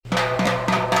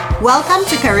Welcome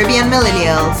to Caribbean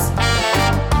Millennials.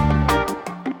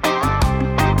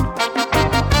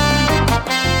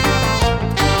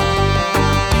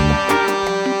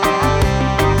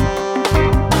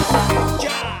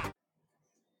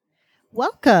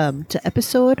 Welcome to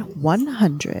episode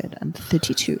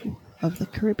 132 of the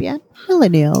Caribbean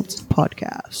Millennials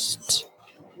podcast.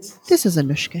 This is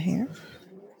Anushka here.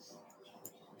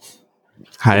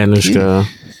 Hi, Anushka.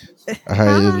 Hi,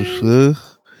 Anushka.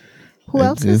 Who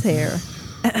else is here?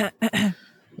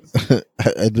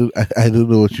 I don't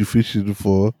know what you're fishing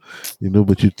for,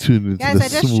 but you're tuned into Guys, the I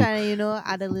just smooth. trying to,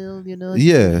 add a little,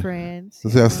 Yeah. difference.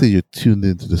 So I'll say you're tuned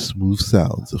into the smooth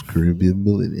sounds of Caribbean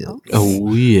Millennials.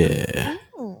 Oh, yeah.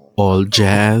 Oh. All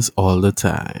jazz all the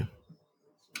time.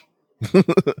 You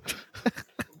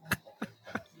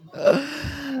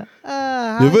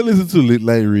ever listen to late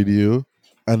night radio?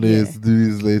 And there's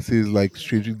these, let's say, like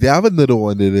strange. They have another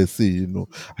one that they say,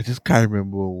 I just can't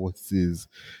remember what it is.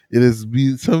 It has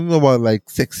been something about like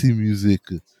sexy music.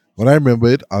 When I remember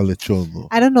it, I'll let you all know.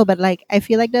 I don't know, but like I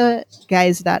feel like the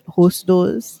guys that host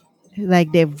those,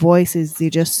 like their voices, they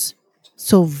just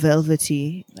so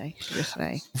velvety. Like just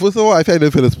like, First of all, I find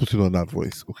let's put it on that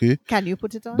voice, okay? can you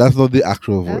put it on? That's not the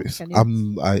actual No? voice. Can you?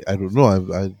 I don't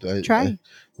know. Try.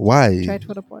 Why? Try it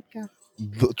for the podcast.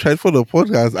 Try it for the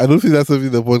podcast. I don't think that's something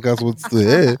the podcast wants to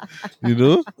hear.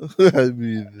 I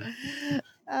mean,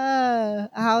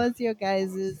 How was your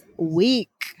guys' week?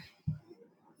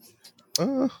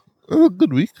 a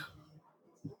good week.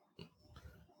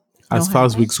 As No far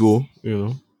as highlights? weeks go,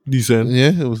 decent.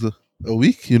 Yeah, it was a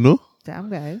week. Damn,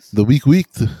 guys. The week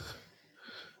weeked, Okay.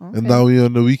 and now we're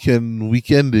on the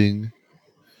weekending.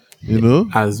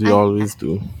 As we always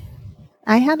do.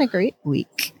 I had a great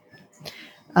week.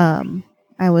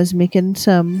 I was making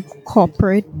some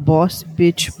corporate boss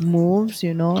bitch moves,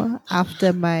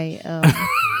 after my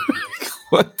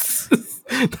What?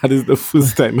 That is the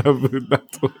first time I've heard that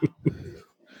one.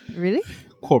 really?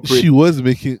 Corporate. She was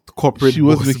making corporate she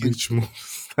was boss making- bitch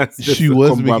moves. That's just she a was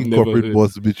combo I've making never corporate heard.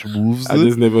 boss bitch moves. I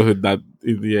just never heard that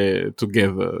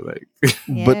together. Like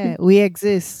Yeah, we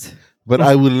exist. But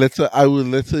I will let her.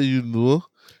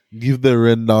 Give the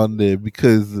rundown there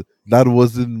because that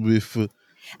wasn't with.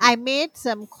 I made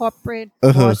some corporate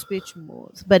Uh-huh. boss bitch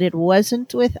moves, but it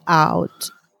wasn't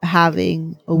without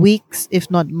having weeks, if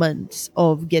not months,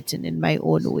 of getting in my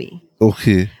own way.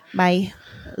 Okay. My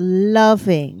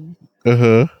loving,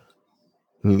 Let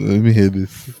me hear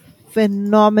this.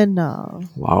 phenomenal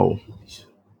wow.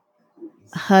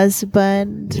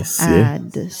 husband Yes, yeah.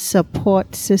 and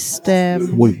support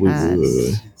system Wait. and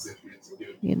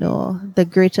the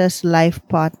greatest life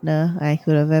partner I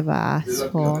could have ever asked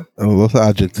for. A lot of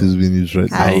adjectives being used right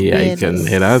now. I Been can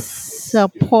hear that.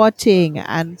 supporting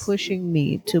and pushing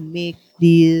me to make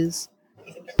these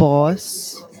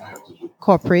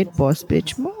corporate boss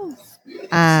bitch moves.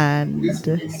 And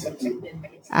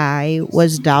I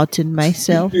was doubting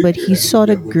myself, but he saw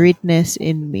the greatness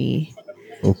in me.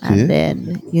 Okay. And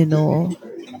then,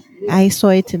 I saw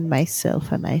it in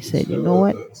myself and I said, you know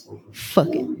what? Fuck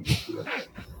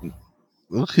it.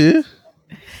 Okay.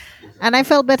 And I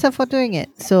felt better for doing it.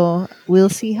 So we'll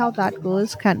see how that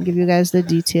goes. Can't give you guys the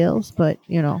details, but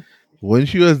When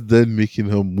she was done making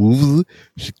her moves,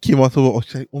 she came out of her.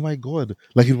 She's like, "Oh my god!"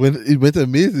 Like it went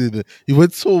amazing. It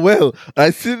went so well. I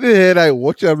sit there and I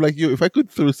watch it. I'm like, "Yo, if I could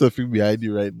throw something behind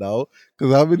you right now,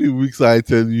 because how many weeks I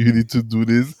tell you need to do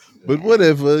this?" But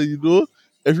whatever,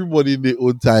 everybody in their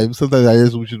own time. Sometimes I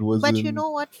just wish it wasn't. But you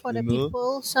know what? For the you know?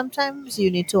 people, sometimes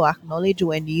you need to acknowledge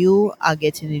when you are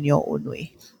getting in your own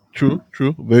way. True,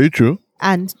 very true.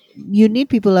 And you need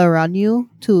people around you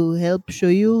to help show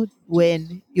you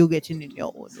when you're getting in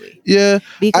your own way. Yeah,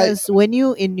 Because when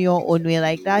you in your own way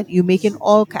like that, you're making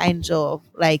all kinds of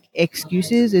like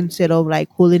excuses instead of like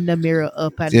holding the mirror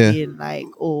up and Yeah. being like,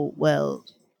 oh well,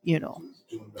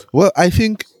 Well, I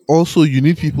think also you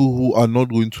need people who are not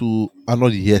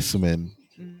yes men.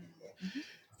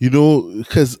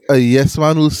 Because a yes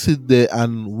man will sit there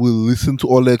and will listen to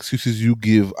all the excuses you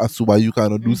give as to why you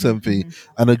cannot do something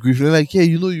and agree with you. Like, yeah,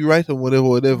 you're right and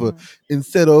whatever.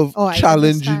 Instead of Oh, I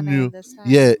challenging understand, I you. understand.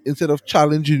 Yeah, instead of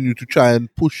challenging you to try and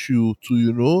push you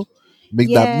to,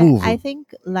 make that move. I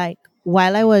think like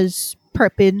while I was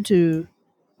prepping to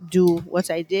do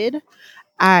what I did,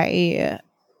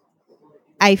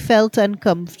 I felt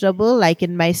uncomfortable, like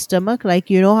in my stomach. Like,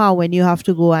 how when you have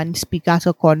to go and speak at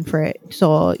a conference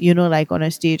or, like on a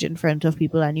stage in front of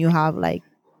people and you have like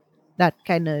that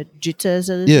kind of jitters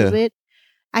a little Yeah. bit.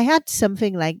 I had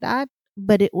something like that,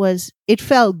 but it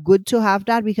felt good to have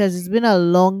that because it's been a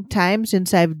long time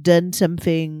since I've done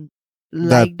something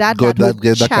like that got would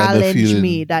get that kind of challenge feeling.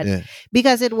 me, that Yeah.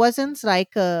 because it wasn't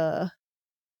like a,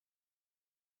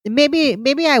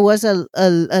 maybe I was a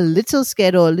little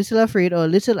scared or a little afraid or a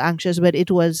little anxious, but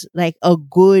it was like a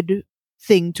good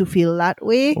thing to feel that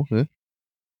way. Okay.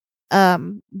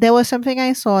 There was something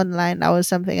I saw online that was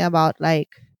something about like,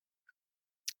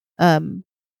 um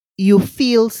you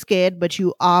feel scared but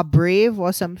you are brave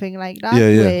or something like that, Yeah,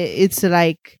 yeah. where it's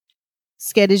like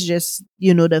scared is just,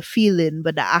 you know, the feeling,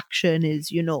 but the action is,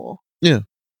 you know, Yeah.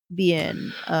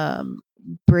 being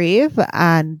brave.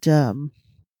 And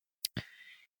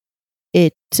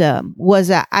it was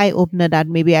an eye opener that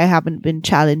maybe I haven't been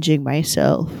challenging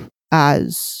myself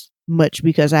as much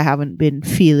because I haven't been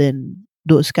feeling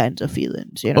those kinds of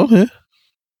feelings, you know. Okay.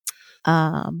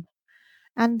 Um,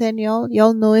 and then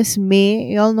y'all know it's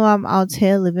me. Y'all know I'm out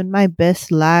here living my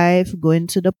best life, going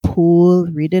to the pool,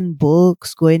 reading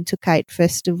books, going to kite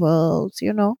festivals,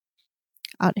 you know,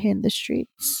 out here in the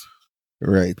streets.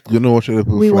 Right. You know, watching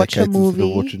people We fly watch a kites instead of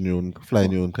movie. watching your own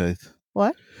flying your own kite.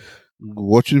 What?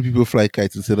 Watching people fly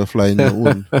kites instead of flying your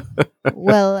own.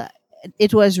 Well,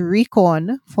 it was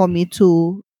recon for me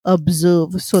to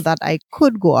observe so that I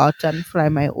could go out and fly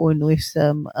my own with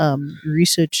some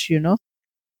research, you know,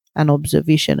 and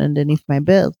observation underneath my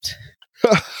belt.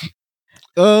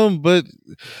 But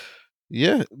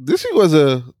yeah, this week was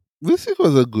a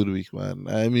good week, man.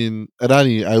 I mean,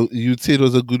 Adani, you'd say it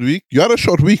was a good week. You had a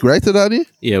short week, right, Adani?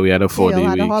 Yeah, we had a 4-day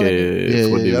had a week. holiday. Yeah,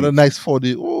 4-day you had a week. nice 4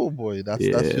 day. Oh boy, that's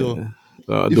your. If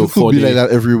Though it could be like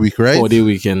that every week, right? 4-day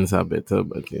weekends are better,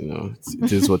 but you know,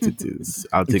 it is what it is.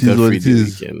 I'll take is a what it 3-day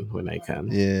is. weekend when I can.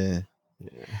 Yeah.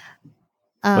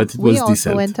 But it We was also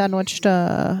decent. went and watched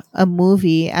a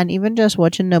movie, and even just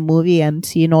watching the movie and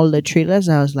seeing all the trailers,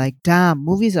 I was like, damn,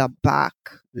 movies are back.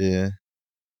 Yeah.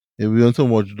 Yeah, we also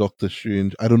watched Doctor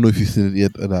Strange. I don't know if you've seen it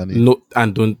yet, Adani. No,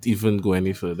 and don't even go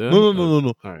any further. No.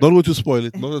 All right. Not going to spoil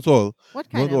it. Not at all. What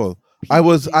kind Not at of all. I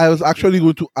was actually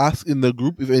going to ask in the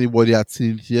group if anybody had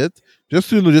seen it yet,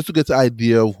 just to just to get the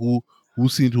idea of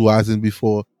who's seen it, who hasn't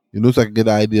before. You know, so I can get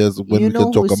ideas of when you we know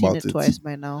can talk who's seen about it twice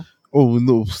by now. Oh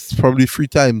no, probably 3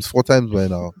 times, 4 times by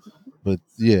now. But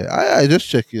yeah, I just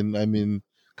check in. I mean,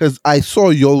 because I saw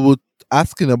y'all were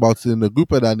asking about it in the group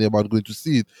Adani about going to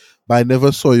see it, but I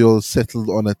never saw y'all settled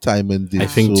on a time and date. I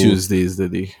think so, Tuesday is the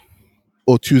day.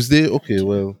 Oh, Tuesday? Okay,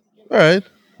 well, all right.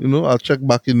 You know, I'll check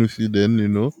back in with you then, you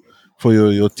know, for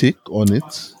your take on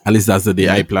it. At least that's the day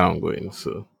Yeah. I plan on going.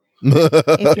 So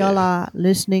If y'all are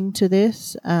listening to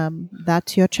this,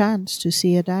 that's your chance to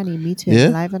see a Danny, meet him Yeah.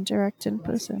 live and direct in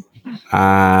person.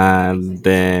 and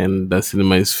then the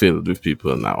cinema is filled with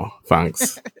people now.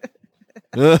 Thanks.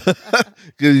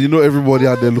 Because you know everybody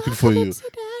out there looking for you.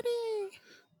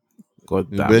 God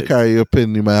You damn better it. carry your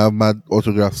pen. You might have mad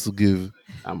autographs to give.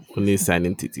 I'm only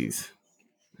signing titties.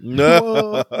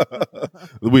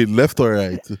 Wait, left or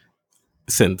right?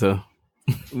 Center.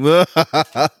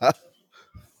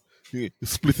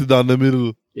 Split it down the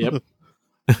middle. Yep.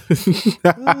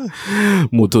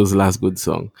 Moto's last good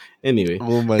song. Anyway,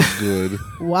 Oh my god.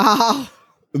 Wow.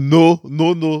 No.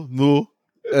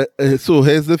 So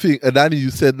here's the thing. Adani, you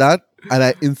said that, and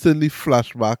I instantly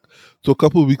flashed back to a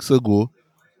couple of weeks ago.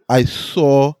 I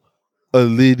saw a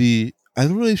lady, I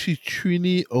don't know if she's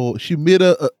Trini or she made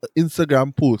a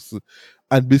Instagram post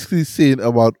and basically saying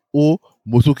about,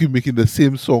 Moto keep making the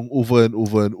same song over and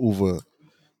over and over.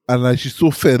 And like she's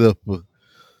so fed up.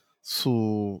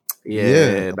 So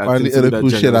that apparently seems to be other the people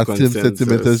share general that same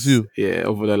sentiment as consensus. you. Yeah,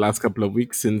 over the last couple of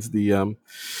weeks since the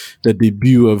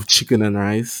debut of Chicken and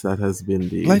Rice, that has been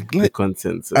the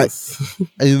consensus.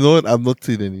 And you know what? I'm not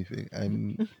saying anything.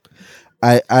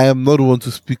 I am not one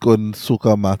to speak on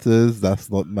soca matters.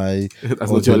 That's not my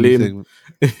That's not your lane.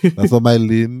 That's not my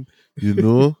lane, you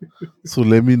know. So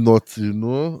let me not, you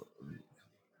know.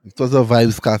 If it was a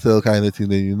vibes cartel kind of thing,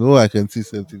 then you know I can see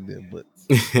something there. But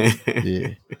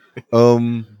yeah.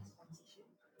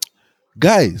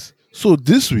 Guys, so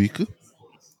this week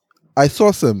I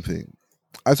saw something.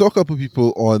 I saw a couple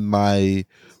people on my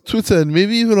Twitter and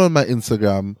maybe even on my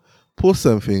Instagram post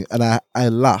something, and I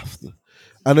laughed.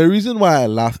 And the reason why I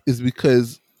laughed is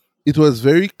because it was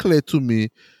very clear to me,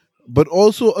 but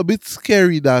also a bit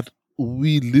scary that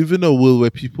we live in a world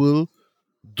where people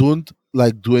don't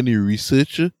like do any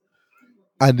research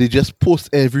and they just post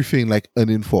everything like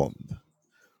uninformed.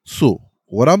 So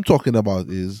what I'm talking about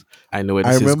is I know where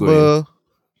this is going.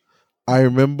 I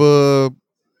remember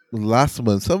last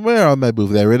month, somewhere around my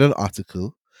birthday, I read an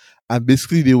article, and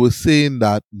basically they were saying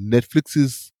that Netflix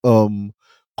is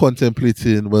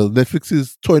Netflix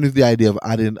is toying with the idea of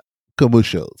adding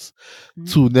commercials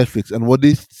to Netflix. And what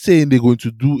they're saying they're going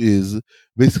to do is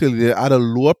basically they add a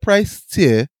lower price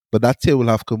tier but that tier will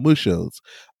have commercials.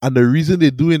 And the reason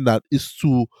they're doing that is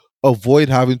to avoid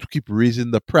having to keep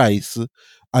raising the price,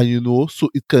 and so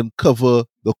it can cover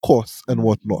the costs and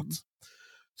whatnot.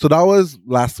 So that was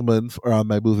last month around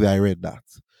my birthday. I read that.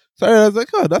 So I was like,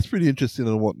 oh, that's pretty interesting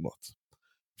and whatnot.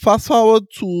 Fast forward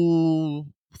to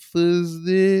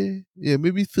Thursday,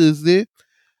 maybe Thursday.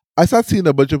 I started seeing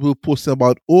a bunch of people posting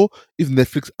about, if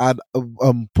Netflix add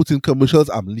put in commercials,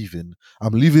 I'm leaving.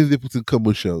 I'm leaving if they put in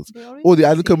commercials. They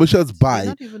add commercials, buy.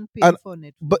 Not even paying for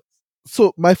Netflix. But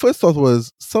so my first thought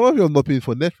was, some of you are not paying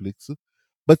for Netflix.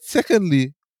 But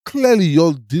secondly, clearly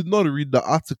y'all did not read the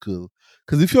article.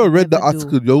 Because if you read the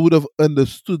article, you would have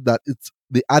understood that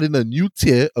they adding a new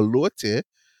tier, a lower tier,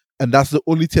 and that's the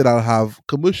only tier that'll have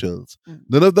commercials.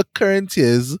 None of the current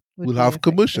tiers will have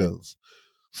commercials.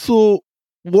 So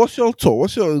what's your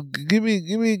thought? Give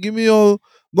me your,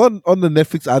 not on the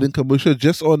Netflix adding commercial,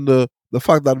 just on the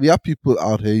fact that we have people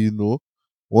out here,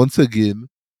 once again,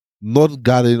 not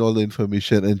gathering all the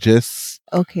information and just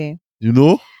okay.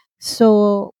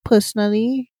 So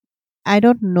personally, I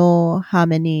don't know how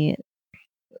many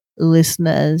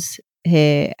listeners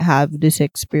here have this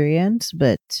experience,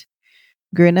 but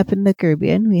growing up in the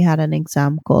Caribbean, we had an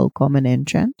exam called Common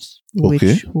Entrance,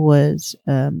 which was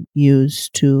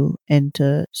used to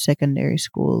enter secondary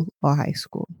school or high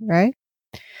school, right?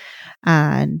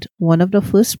 And one of the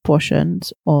first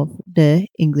portions of the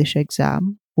English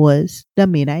exam was the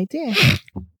main idea,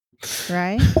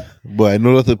 right? But I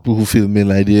know a lot of people who feel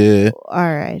main idea.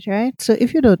 All right. So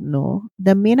if you don't know,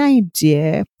 the main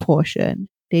idea portion,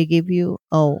 they give you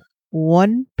a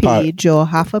 1 page or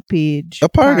half a page, a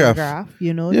paragraph,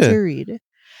 to read.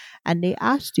 And they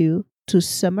asked you to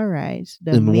summarize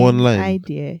the in main one line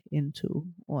idea into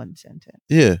one sentence.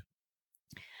 Yeah.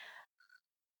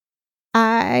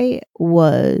 I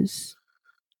was,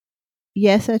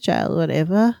 yes, a child,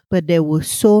 whatever, but there were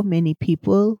so many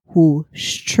people who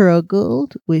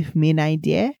struggled with main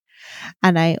idea.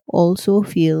 And I also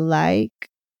feel like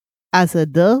as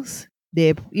adults,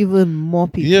 there are even more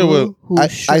people who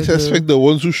struggle. I suspect the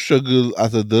ones who struggle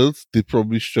as adults, they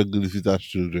probably struggle with it as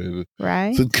children.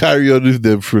 Right. So carry on with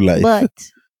them through life. But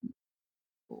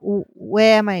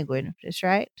where am I going with this,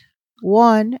 right?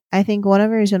 One, I think one of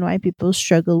the reasons why people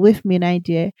struggle with main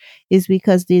idea is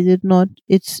because they did not,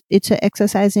 it's an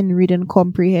exercise in reading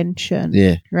comprehension.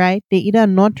 Yeah. Right? They either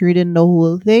not reading the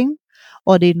whole thing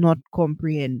or they not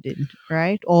comprehending,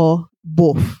 right? Or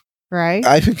both, right?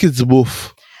 I think it's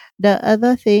both. The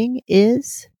other thing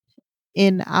is,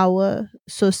 in our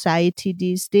society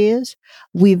these days,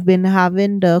 we've been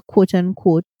having the quote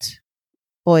unquote,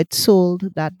 or it's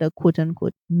sold that the quote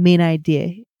unquote main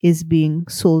idea is being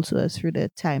sold to us through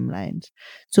the timelines.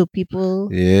 So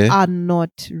people are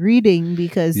not reading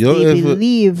because they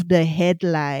believe the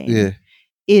headline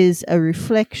is a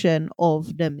reflection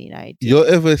of the main idea. You'll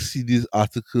ever see these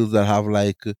articles that have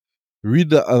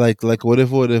read the like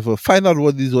whatever, find out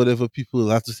what these whatever people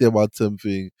have to say about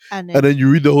something, and then you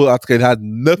read the whole article. It had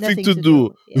nothing to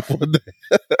do with what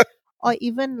or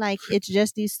even it's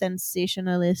just these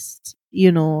sensationalist,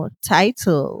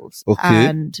 titles,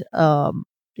 and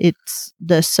it's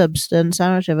the substance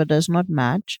and whatever does not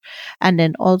match, and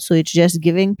then also it's just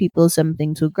giving people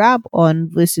something to grab on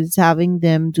versus having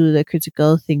them do the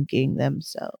critical thinking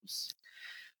themselves.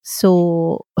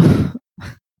 So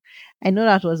I know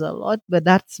that was a lot, but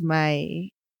that's my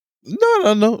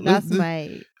no. That's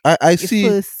my. I see.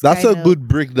 That's a good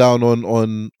breakdown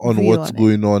on what's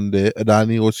going on there.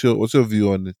 Danny, what's your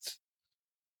view on it?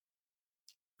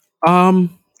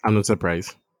 I'm not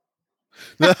surprised.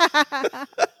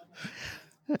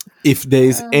 If there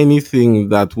is anything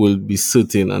that will be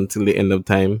certain until the end of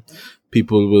time,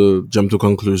 people will jump to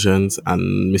conclusions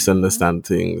and misunderstand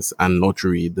things and not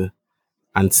read,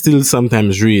 and still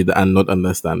sometimes read and not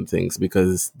understand things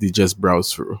because they just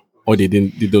browse through or they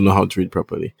don't know how to read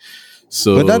properly.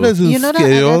 So, but that doesn't scare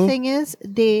the other thing is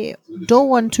they don't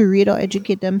want to read or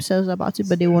educate themselves about it,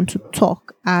 but they want to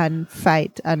talk and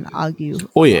fight and argue.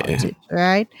 About it,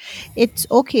 right? It's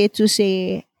okay to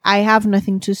say I have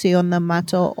nothing to say on the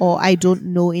matter, or I don't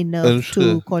know enough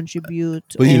to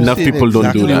contribute. But enough people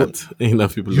don't do that.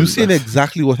 Enough people. You saying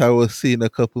exactly what I was saying a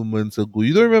couple months ago.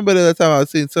 You don't remember the time I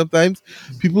was saying sometimes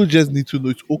people just need to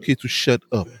know it's okay to shut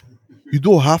up. You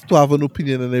don't have to have an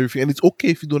opinion on everything, and it's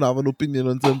okay if you don't have an opinion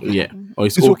on something. Yeah, or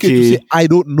it's okay to say I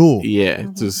don't know.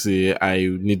 Yeah, to say I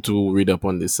need to read up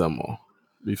on this some more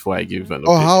before I give an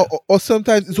opinion. Or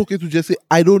sometimes it's okay to just say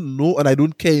I don't know and I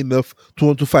don't care enough to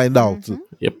want to find out.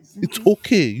 Yep, it's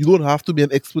okay. You don't have to be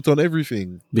an expert on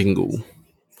everything. Bingo.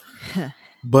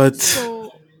 But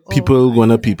people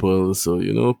gonna people, so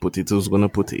potatoes gonna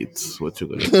potatoes. What you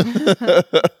gonna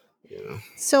do?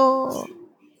 So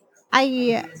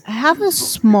I have a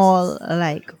small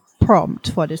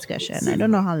prompt for discussion. I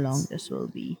don't know how long this will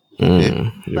be,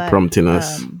 Okay. You're but prompting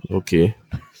us. Okay.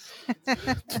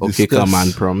 To Okay, command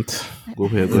discuss. prompt. Go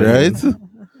ahead. Go ahead. Right?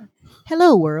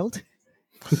 hello world.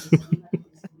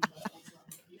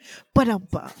 But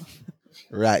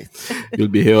Right. You'll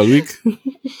be here all week.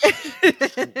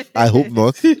 I hope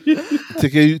not.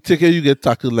 Take care, you get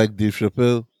tackled like Dave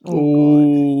Chappelle.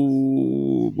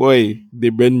 Oh, boy. They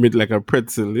bend me like a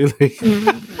pretzel. Like,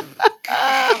 wow.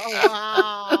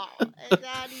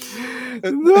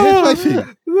 Here's my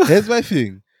thing. Here's my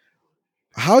thing.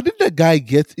 How did the guy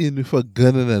get in with a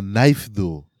gun and a knife,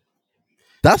 though?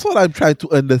 That's what I'm trying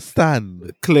to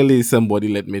understand. clearly somebody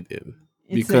let me in.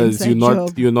 It's Because an inside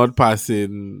job. you're not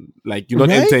passing, like, you're not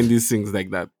Right? entering these things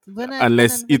like that.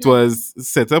 Unless it When was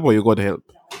set up or you got help.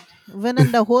 when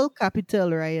the whole capital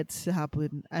riots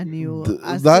happen and you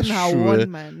That's asking how true.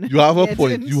 one man You have a gets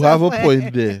point. in You have a somewhere.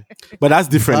 point there. But that's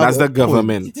different. Have That's a the point.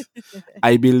 government.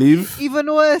 I believe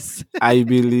Even worse.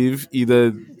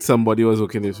 either somebody was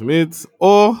working with mates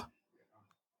or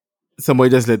somebody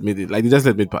just let me in. Like they just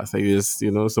let me pass. Like just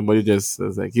somebody just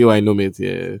was like, yo, I know mate,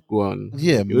 yeah, go on.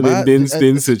 Yeah, They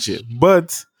didn't search it.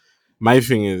 But my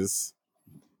thing is,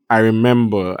 I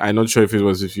remember, I'm not sure if it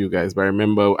was with you guys, but I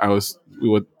remember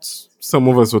some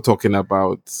of us were talking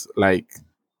about like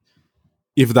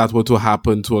if that were to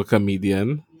happen to a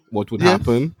comedian, what would Yes.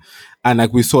 happen? And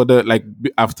like we saw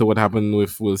after what happened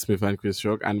with Will Smith and Chris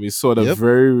Rock, and we saw the Yep.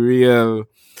 very real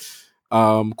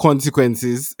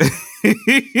consequences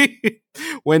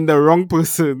when the wrong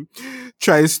person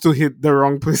tries to hit the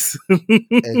wrong person.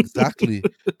 Exactly.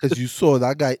 Because you saw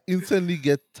that guy instantly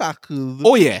get tackled.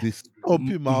 Oh yeah, They stomp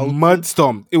him out. mud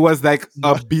storm. It was like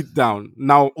a beat down.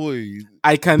 Now Oi,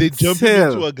 I can they jump him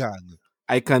into tell. a gang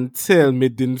I can tell me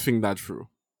didn't think that through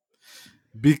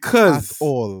at because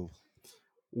all.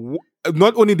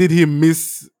 not only did he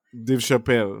miss Dave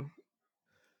Chappelle,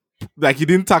 like he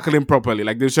didn't tackle him properly.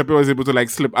 Like Dave Chappelle was able to like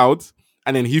slip out,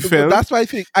 and then he But fell. that's why I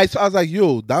think I was like,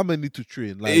 yo, that man need to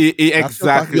train. Like that's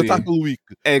Exactly, your tackle week.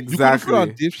 You could have put on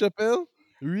exactly. Dave Chappelle?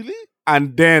 Really?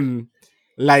 And then,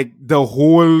 like the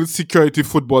whole security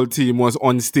football team was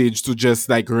on stage to just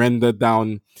like render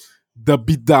down the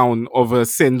beatdown of a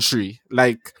century.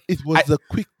 Like It was the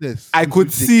quickness. I with could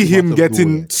which they see came out him of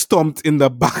getting nowhere. stomped in the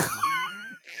back.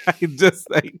 I just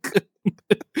like,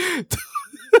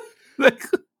 like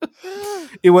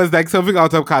it was like something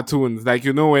out of cartoons. Like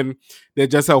when there's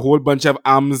just a whole bunch of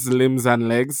arms, limbs, and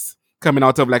legs coming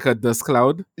out of like a dust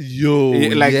cloud. Yo,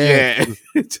 Like yes.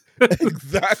 yeah.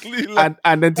 Exactly. Like,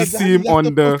 and then to and see him that's on the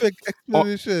the perfect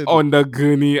explanation. on the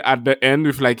gurney at the end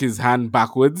with like his hand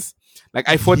backwards. Like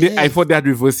I thought Yes. they had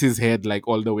reversed his head like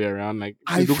all the way around. Like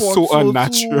I it looks thought so so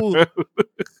unnatural.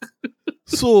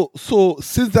 So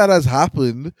since that has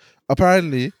happened,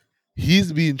 apparently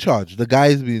he's being charged. The guy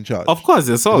is being charged. Of course,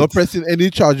 They're assault. not pressing any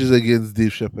charges against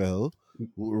Dave Chappelle,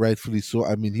 rightfully so.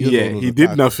 I mean, he was the one who He was did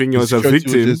attacked. nothing. He His was a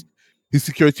security was victim. his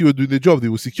security were doing the job. They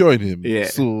were securing him. Yeah.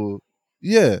 So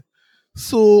yeah.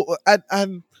 So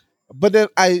and but then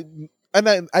I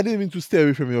didn't mean to stay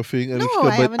away from your thing, No, Anushka, I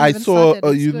but haven't I even saw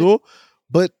started. It's good.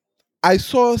 but I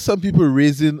saw some people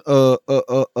raising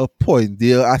a point.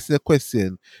 They are asking a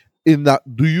question in that,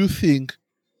 do you think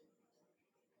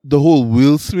the whole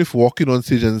Will Smith walking on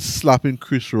stage and slapping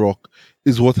Chris Rock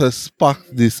is what has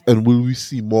sparked this, and will we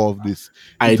see more of this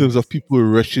in I terms of people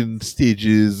rushing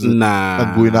stages nah.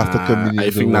 and going after comedians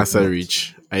I think and that's a whatnot?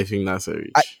 reach. I think that's a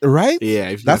reach. Right? Yeah,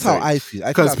 I think That's how a reach. I feel. I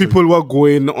think Because that's a people were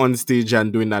going on stage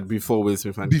and doing that before Will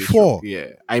Smith and Chris Before. Rock. Yeah,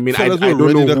 I mean, fellas I were don't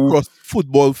running know who across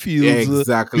football fields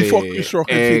exactly before Chris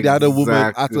Rock and say the other woman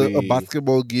at a Exactly.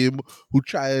 basketball game who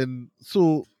try and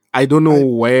so I don't know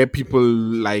where people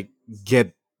like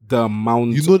get the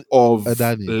amount You know, of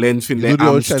Adani, length in you their know they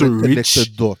always arms try to to connect the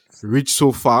dots. reach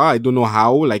so far. I don't know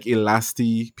how. Like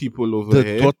elastic people over The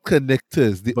here. dot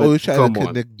connectors. They But always try to come on.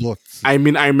 connect dots. I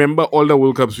mean, I remember all the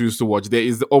World Cups we used to watch. There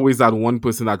is always that one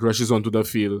person that rushes onto the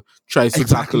field, tries to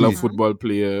tackle a Exactly. football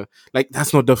player. Like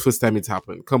that's not the first time it's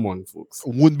happened. Come on, folks.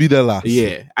 Wouldn't be the last.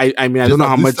 Yeah, I mean, I Just don't know that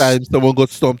how this much. time someone got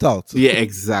stomped out. Yeah,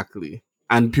 exactly.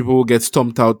 And people will get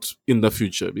stomped out in the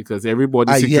future because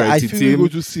everybody's Yeah, I security think we're team going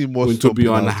to see more going to be stomping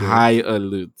on out, high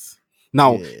alert.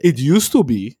 Now, Yeah. it used to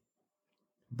be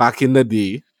back in the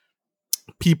day,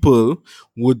 people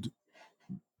would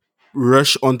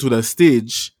rush onto the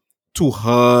stage to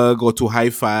hug or to high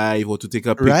five or to take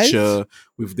a Right? picture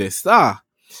with their star.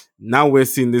 Now we're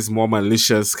seeing this more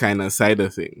malicious kind of side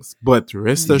of things. But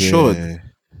rest assured, Yeah.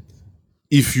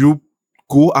 if you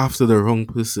go after the wrong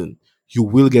person, you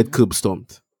will get curb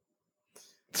stomped.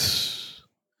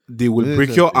 they will It is break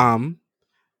a your thing. arm,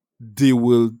 they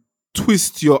will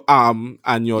twist your arm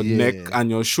and your neck Yeah. and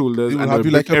your shoulders, They will and have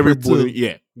they'll you like break a every pretzel. bone.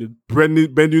 Yeah, they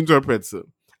bend you into a pretzel,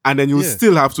 and then you'll Yeah.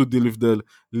 still have to deal with the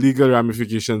legal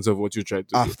ramifications of what you tried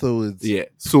to do. Afterwards. Yeah,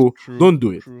 so True, don't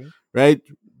do it. true. Right?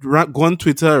 Go on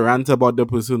Twitter, rant about the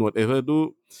person, whatever.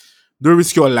 Don't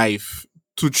risk your life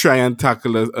to try and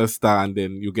tackle a star, and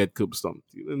then you get curb stomped.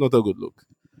 Not a good look.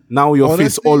 Now your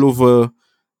face Honestly, all over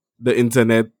the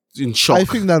internet in shock. I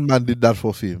think that man did that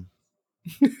for fame.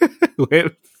 Well,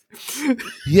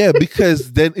 Yeah,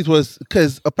 because then it was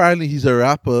because apparently he's a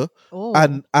rapper, Oh.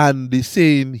 and they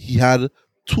saying he had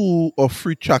 2 or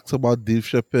 3 tracks about Dave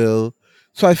Chappelle.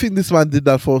 So I think this man did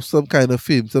that for some kind of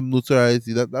fame, some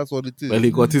notoriety. That's what it is. well,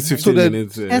 he got his 15 So then-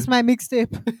 minutes. That's my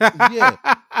mixtape. Yeah,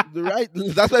 right.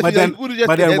 That's why But he's like, then, "Who did you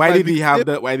but get then, why my did he have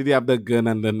mixtape?" why did he have the gun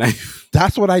and the knife?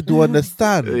 That's what I do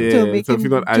understand. Yeah, To make so if him, you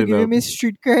don't to add give him up, his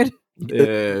street cred.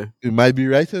 yeah, It might be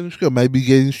right, Anushka. Might be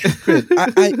getting street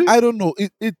cred. I don't know.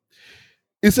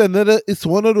 It's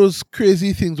one of those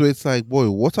crazy things where it's like, boy,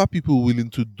 what are people willing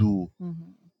to do?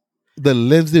 The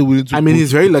lengths they're willing to. I mean, go he's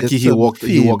to very get lucky he some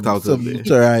walked out of some there.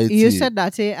 notoriety. You said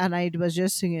that, and I was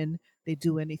just singing, they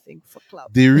do anything for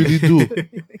clout. They really do.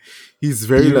 He's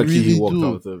very They lucky he really walked do.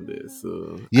 out of there.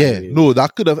 So Yeah, I mean, no,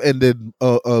 that could have ended a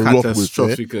lot worse.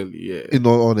 catastrophically. Yeah, In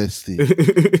all honesty,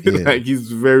 like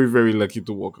he's very very lucky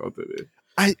to walk out of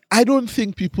there. I don't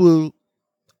think people.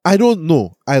 I don't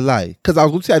know. I lie because I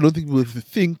was going to say I don't think people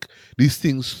think these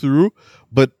things through,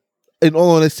 but in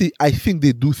all honesty, I think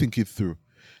they do think it through.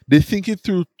 They think it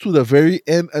through to the very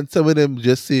end, and some of them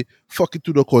just say "fuck it"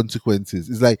 to the consequences.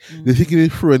 It's like they're thinking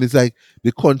it through, and it's like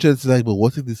the conscience is like, "But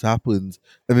what if this happens?"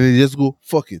 And then they just go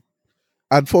 "fuck it."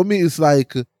 And for me, it's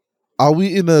like, are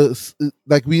we in a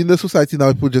society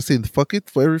now? People just saying "fuck it"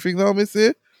 for everything now, I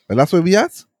say, and that's where we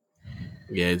at.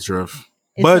 Yeah, it's rough.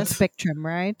 It's But- a spectrum,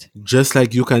 right? Just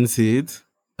like you can see it,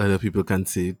 other people can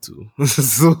see it too.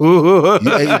 So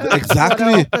Yeah,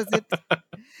 exactly. Opposite.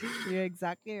 You're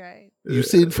exactly right. You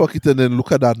saying fuck it and then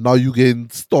look at that. Now you getting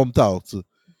stomped out.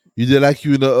 You did like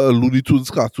you in a Looney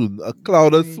Tunes cartoon. A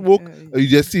cloud of smoke. And you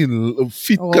just seeing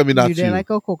feet Or coming at they're you. like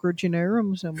a cockroach in a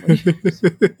room somewhere.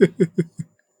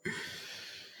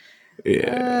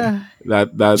 yeah,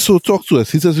 that's So talk to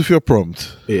us. Hit us with your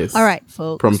prompt. yes. All right,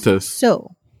 folks. Prompt us.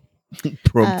 So,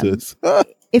 Prompt us.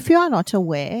 if you are not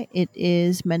aware, it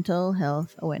is Mental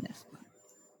Health Awareness Month,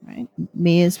 right?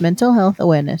 May is Mental Health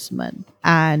Awareness Month,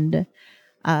 and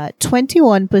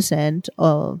 21%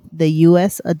 of the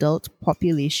U.S. adult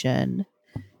population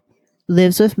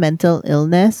lives with mental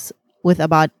illness, with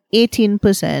about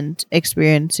 18%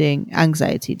 experiencing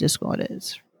anxiety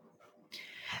disorders.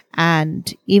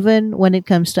 And even when it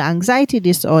comes to anxiety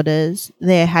disorders,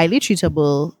 they're highly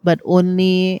treatable, but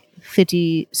only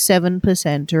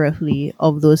 37% roughly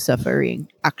of those suffering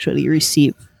actually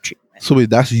receive treatment. So wait,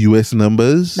 that's US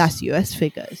numbers? That's US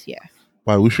figures, yeah.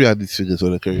 I wish we had these figures for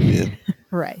the Caribbean.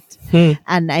 Right.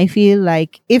 And I feel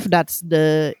like if that's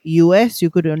the US, you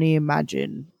could only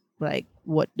imagine like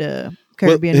what the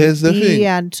Caribbean here's would the be, thing.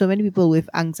 and so many people with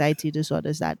anxiety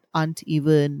disorders that aren't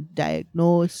even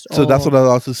diagnosed. So that's or- what I was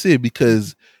about to say,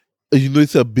 because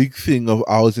it's a big thing of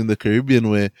ours in the Caribbean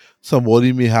where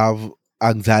somebody may have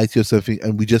anxiety or something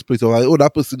and we just put it like, oh,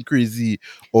 that person crazy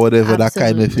or whatever, that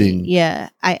kind of Absolutely. thing. Yeah,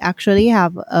 I actually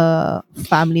have a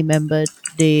family member.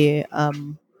 They,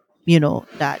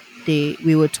 that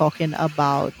we were talking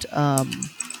about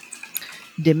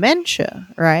dementia,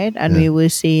 right? And we were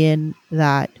saying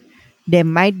that there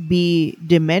might be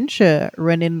dementia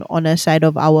running on a side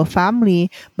of our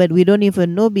family, but we don't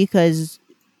even know because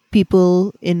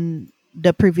people in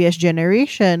the previous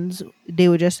generations, they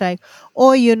were just like,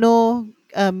 oh,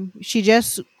 she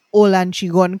just old and she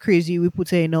gone crazy, we put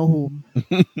her in a home.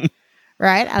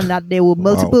 Right? And that there were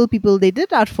multiple people they did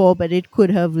that for, but it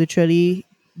could have literally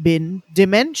been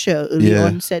dementia, early Yeah.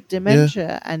 onset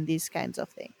dementia, and these kinds of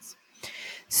things.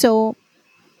 So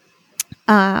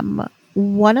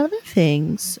one of the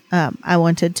things I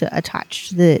wanted to attach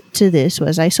to this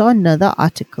was I saw another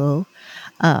article,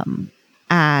 and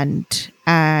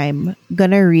I'm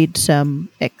gonna read some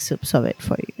excerpts of it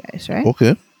for you guys, right?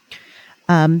 Okay.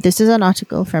 This is an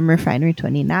article from Refinery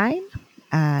 29,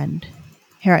 and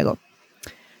here I go.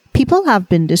 People have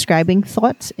been describing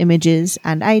thoughts, images,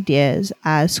 and ideas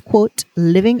as, quote,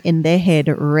 living in their head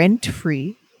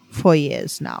rent-free for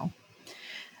years now.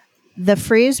 The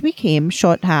phrase became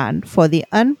shorthand for the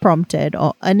unprompted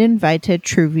or uninvited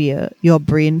trivia your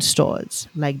brain stores,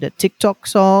 like the TikTok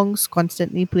songs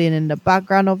constantly playing in the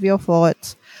background of your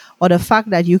thoughts, or the fact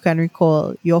that you can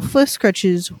recall your first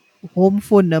crutch's home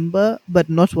phone number, but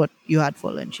not what you had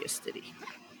for lunch yesterday.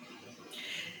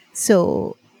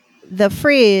 So the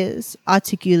phrase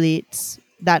articulates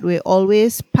that we're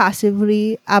always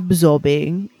passively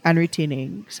absorbing and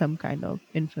retaining some kind of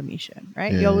information,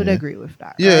 right? Y'all would Yeah. agree with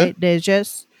that, Yeah. right? There's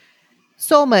just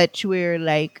so much we're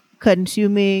like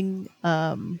consuming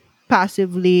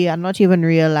passively and not even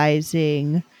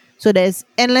realizing. So there's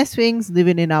endless things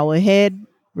living in our head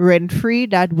rent free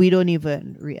that we don't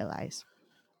even realize.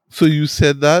 So you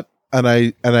said that, and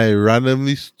I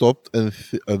randomly stopped and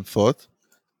thought.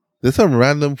 There's some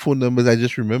random phone numbers I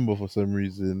just remember for some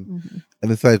reason, Mhm.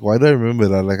 and it's like, why do I remember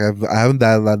that? Like I haven't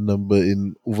dialed that number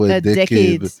in over a decade,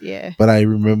 Decades, yeah. but I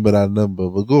remember that number.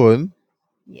 But go on.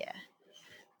 Yeah.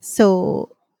 So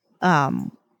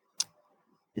um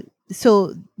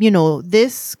so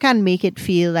this can make it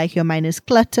feel like your mind is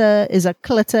a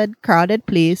cluttered, crowded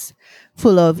place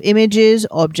full of images,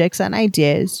 objects, and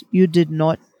ideas you did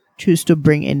not choose to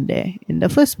bring in there in the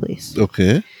first place.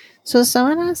 Okay. So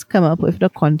someone has come up with the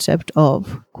concept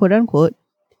of quote unquote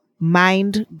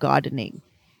mind gardening.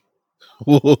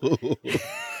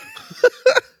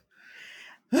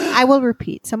 I will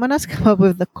repeat. Someone has come up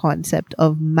with the concept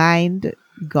of mind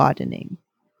gardening,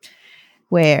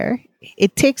 where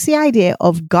it takes the idea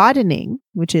of gardening,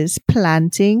 which is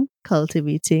planting,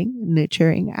 cultivating,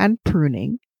 nurturing, and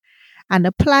pruning, and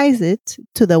applies it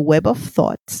to the web of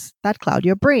thoughts that cloud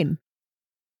your brain.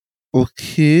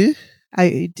 Okay. Are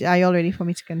you all ready for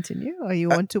me to continue, or you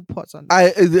want to pause on I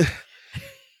that?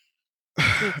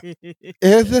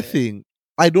 here's the thing.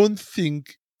 I don't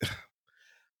think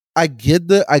I get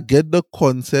the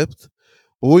concept,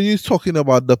 but when you're talking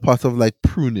about the part of like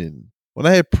pruning, when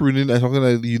I hear pruning, I'm talking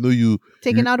like you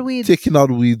Taking out weeds. taking out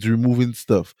weeds, removing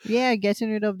stuff, Yeah, getting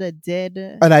rid of the dead.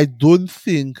 and I don't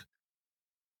think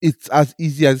it's as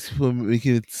easy as people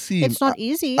making it seem. It's not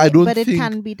easy, I don't but it think-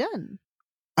 can be done.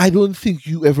 I don't think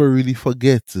you ever really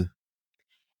forget.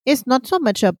 It's not so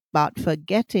much about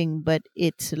forgetting, but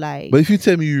it's like But if you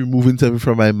tell me you're removing something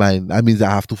from my mind, that means I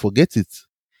have to forget it,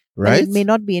 but right? it may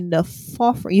not be in the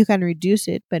forefront. You can reduce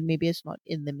it, but maybe it's not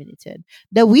eliminated.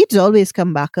 The weeds always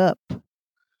come back up,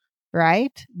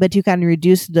 right? But you can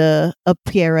reduce the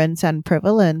appearance and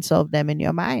prevalence of them in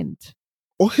your mind.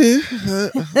 Okay.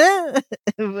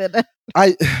 But,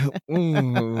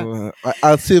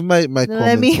 I'll save my let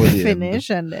comments me for the finish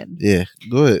and then end. Yeah,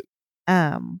 go ahead.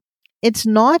 it's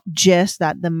not just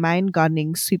that the mind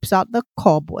gardening sweeps out the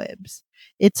cobwebs.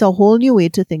 It's a whole new way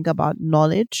to think about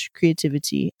knowledge,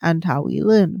 creativity, and how we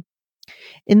learn.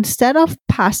 Instead of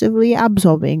passively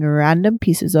absorbing random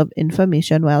pieces of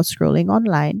information while scrolling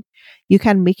online, you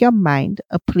can make your mind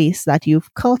a place that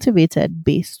you've cultivated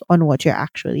based on what you're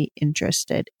actually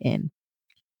interested in.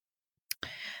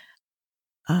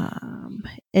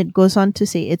 It goes on to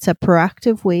say it's a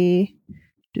proactive way.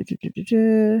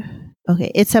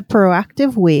 Okay, it's a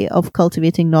proactive way of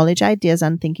cultivating knowledge, ideas,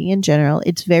 and thinking in general.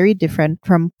 It's very different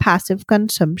from passive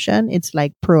consumption. It's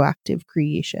like proactive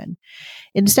creation.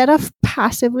 Instead of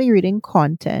passively reading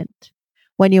content,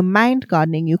 when you're mind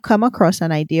gardening, you come across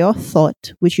an idea or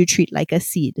thought which you treat like a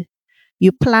seed.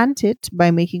 You plant it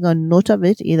by making a note of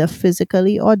it either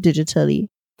physically or digitally.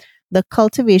 The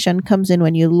cultivation comes in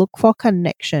when you look for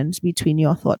connections between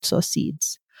your thoughts or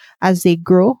seeds. As they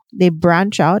grow, they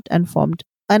branch out and form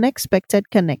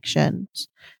unexpected connections.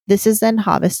 This is then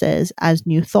harvested as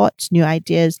new thoughts, new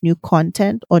ideas, new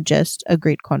content, or just a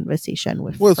great conversation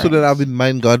with Well, friends. so then I've been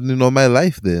mind gardening all my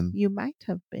life then. You might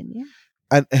have been, yeah.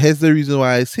 And here's the reason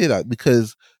why I say that,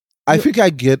 because I think I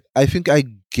get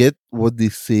what they're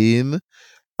saying,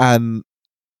 and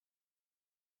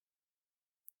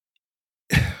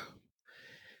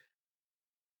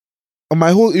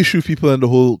my whole issue with people and the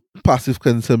whole passive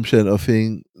consumption of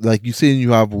thing, like you saying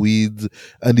you have weeds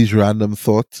and these random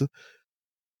thoughts.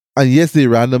 And yes, they're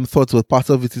random thoughts, but part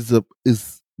of it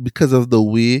is because of the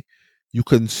way you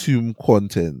consume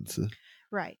content.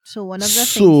 Right. So one of the things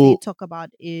So- they talk about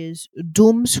is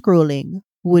doom scrolling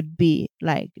would be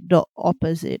like the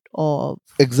opposite of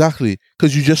Exactly.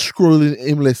 Because you're just scrolling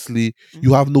aimlessly,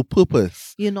 you have no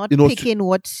purpose. you're not you know, picking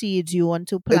what seeds you want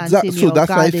to plant Exact- in so your that's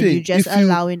my garden. You're thing. just If you-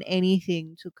 allowing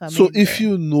anything to come So in. if there.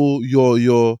 you know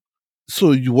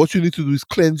what you need to do is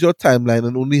cleanse your timeline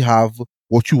and only have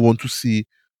what you want to see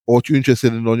or what you're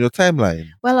interested in on your timeline.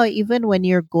 Well, or even when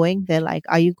you're going there, like,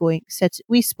 are you going?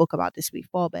 We spoke about this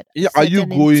before, but Yeah, are you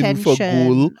set an going for intention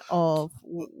goal? of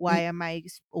why am I?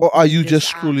 Or are opening you this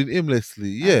just app? scrolling aimlessly?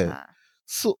 Yeah. Uh-huh.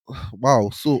 So wow.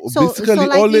 So, So basically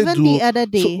like all they even do the other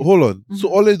day, So hold on. So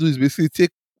Mhm. all they do is basically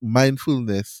take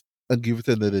mindfulness and give it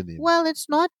another name? Well, it's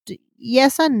not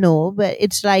yes and no, but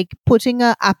it's like putting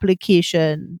a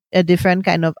different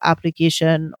kind of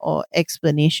application or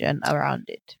explanation around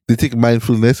it. They take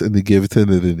mindfulness and they give it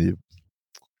another name.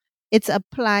 It's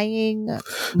applying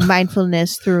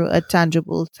mindfulness through a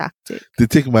tangible tactic. They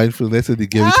take mindfulness and they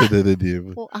give it another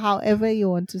name. However you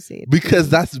want to say it. Because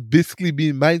that's basically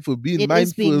being mindful. Being It mindful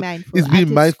is being mindful. is being at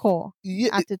its mindful. core. Yeah,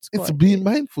 At its core. it's being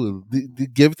mindful. They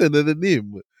give it another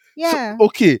name. Yeah. So,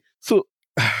 okay,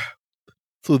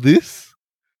 so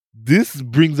this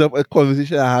brings up a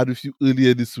conversation I had with you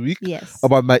earlier this week Yes.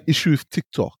 about my issue with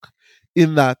TikTok.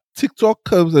 In that TikTok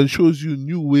comes and shows you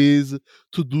new ways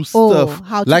to do stuff,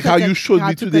 how to like how cut a- you showed how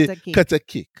me to today. cut a cake. Cut a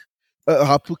cake.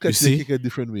 How to cut You a see? cake a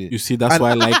different way. You see, that's And-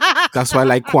 why I like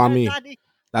Kwame. Daddy.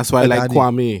 That's why I like Adani.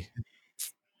 Kwame.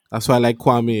 That's why I like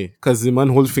Kwame. Because the man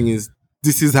whole thing is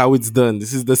this is how it's done.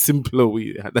 This is the simpler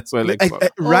way. That's why I like Kwame.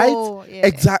 Right? Oh, yeah.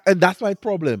 Exactly. And that's my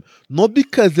problem. Not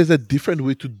because there's a different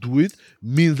way to do it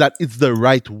means that it's the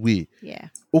right way. Yeah.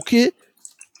 Okay?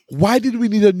 Why did we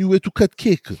need a new way to cut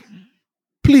cake?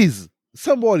 Please,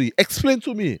 somebody explain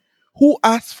to me. Who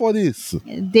asked for this?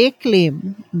 They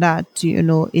claim that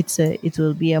it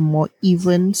will be a more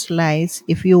even slice.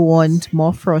 If you want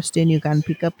more frosting, you can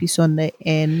pick a piece on the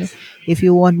end. If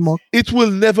you want more, It will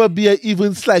never be an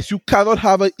even slice. You cannot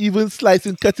have an even slice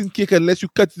in cutting cake unless you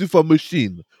cut it from a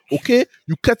machine. Okay?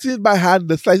 You cut it by hand,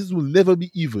 the slices will never be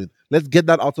even. Let's get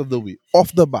that out of the way.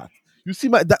 Off the bat. You see,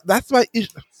 that's my issue.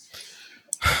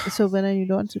 so when you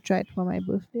don't want to try it for my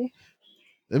birthday.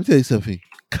 Let me tell you something.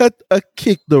 Cut a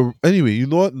cake. Anyway, you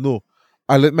know what? No,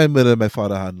 I let my mother and my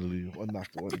father handle you on that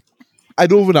one. I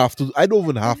don't even have to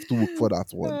work for that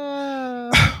one.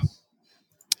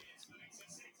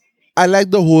 I like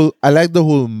the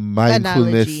whole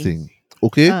mindfulness Analogy. thing.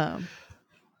 Okay.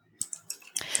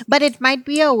 But it might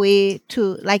be a way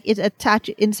to it attach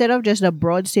instead of just a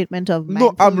broad statement of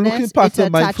No, mindfulness. I'm looking past it the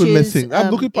mindfulness attaches, thing.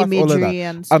 I'm looking past all of imagery that.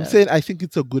 and I'm stuff. saying I think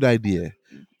it's a good idea.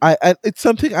 And it's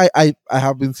something I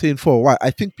have been saying for a while.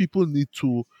 I think people need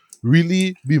to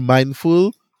really be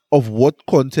mindful of what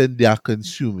content they are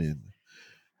consuming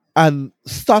and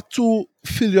start to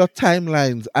fill your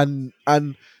timelines. And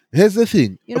here's the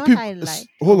thing. You know what People- I like?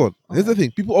 Hold on. Oh, Here's the alright.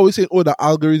 thing. People always say, "Oh, the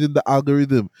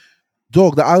algorithm."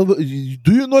 Dog,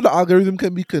 do you know the algorithm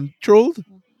can be controlled?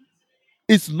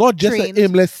 It's not just Trained. an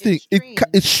aimless thing. It's trained.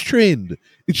 It's trained.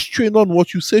 It's trained on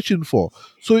what you're searching for.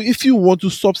 So if you want to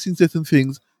stop seeing certain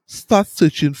things, start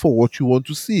searching for what you want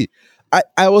to see.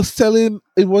 I was telling,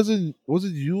 was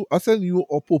it you? I sent you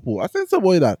or Popo. I sent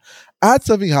somebody that I had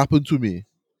something happen to me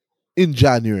in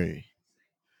January.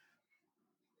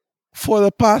 For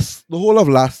the whole of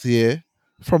last year,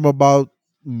 from about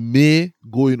May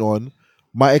going on,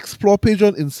 my explore page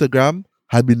on Instagram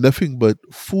had been nothing but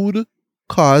food,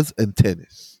 cars, and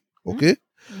tennis. Okay?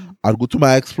 Mm. I'd go to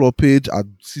my explore page, I'd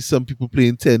see some people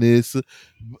playing tennis,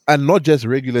 and not just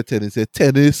regular tennis,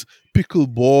 tennis,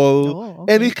 pickleball, Oh,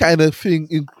 okay. any kind of thing,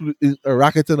 including a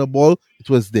racket and a ball, it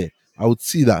was there. I would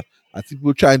see that. I see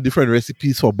people trying different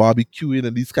recipes for barbecuing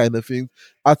and these kind of things.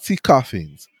 I'd see car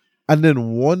things. And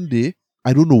then one day,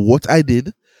 I don't know what I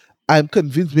did. I'm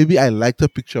convinced maybe I liked a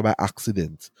picture by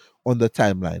accident on the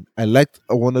timeline. I liked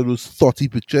one of those 30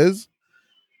 pictures,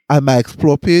 and my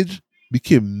explore page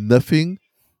became nothing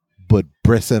but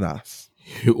breast and ass.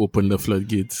 You open the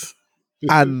floodgates.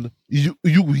 And you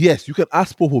can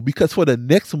ask Popo, because for the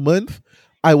next month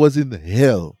I was in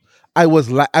hell. I was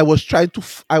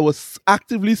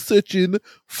actively searching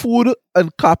food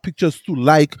and car pictures to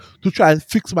try and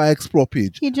fix my explore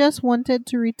page. He just wanted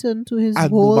to return to his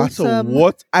And no matter wholesome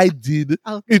what I did, it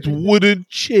algorithm. wouldn't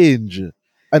change.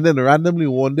 And then randomly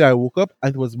one day I woke up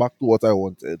and it was back to what I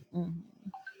wanted. Mhm.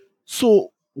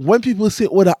 So when people say,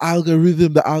 "Oh, the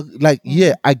algorithm,"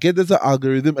 yeah, I get there's an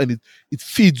algorithm and it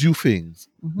feeds you things,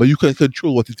 Mhm. but you can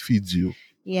control what it feeds you.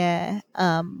 Yeah.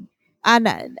 And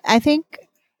I think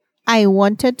I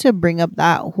wanted to bring up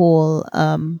that whole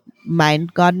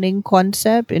mind gardening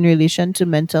concept in relation to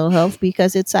mental health,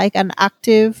 because it's like an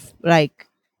active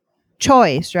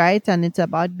choice, right? And it's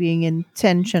about being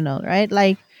intentional, right?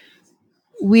 Like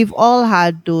we've all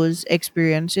had those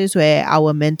experiences where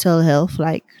our mental health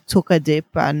took a dip,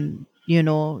 and I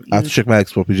have to check my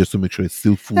explore page just to make sure it's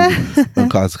still full on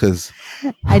cars, because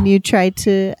and you try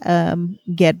to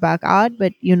get back out,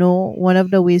 but one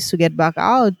of the ways to get back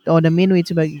out, or the main way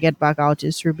to get back out,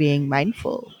 is through being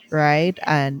mindful, right?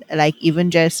 And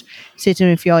even just sitting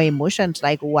with your emotions,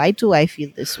 why do I feel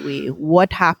this way,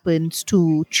 what happens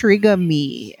to trigger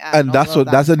me, and that's all of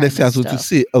the next kind thing I of was going to stuff.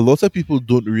 say. A lot of people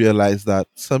don't realize that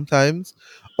sometimes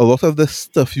a lot of the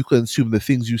stuff you consume, the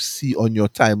things you see on your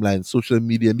timeline, social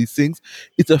media, and these things,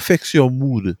 it affects your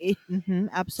mood. Sometimes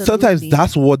Absolutely.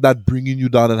 that's what that bringing you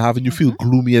down and having you feel Mhm.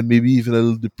 gloomy and maybe even a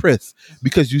little depressed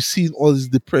because you've seen all this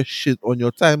depressed shit on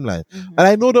your timeline. Mhm. And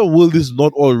I know the world is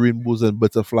not all rainbows and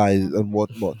butterflies and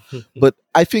whatnot, but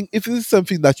I think if this is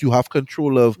something that you have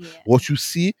control of, Yeah. what you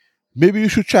see, maybe you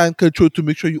should try and control to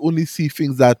make sure you only see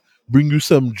things that bring you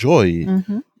some joy.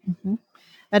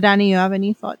 Danny, you have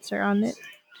any thoughts around it?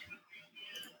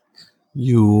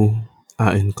 You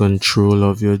are in control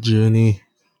of your journey.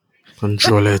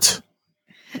 Control it.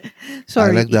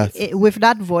 Sorry, like that. with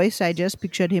that voice, I just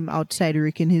pictured him outside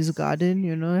raking his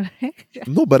garden.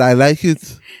 No, but I like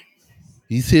it.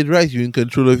 He said right, you're in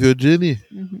control of your journey.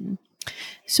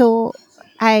 So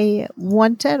I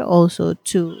wanted also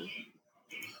to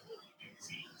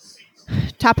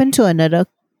tap into another,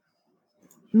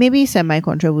 maybe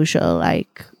semi-controversial,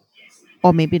 like,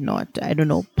 or maybe not, I don't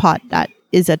know, part that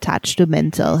is attached to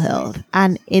mental health,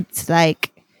 and it's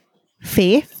like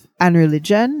faith and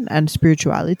religion and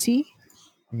spirituality.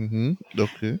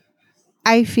 Okay.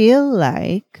 I feel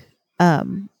like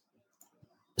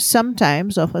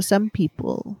sometimes, or for some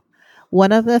people,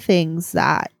 one of the things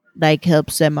that like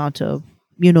helps them out of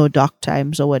dark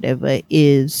times or whatever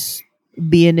is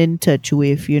being in touch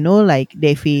with like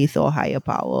their faith or higher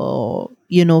power,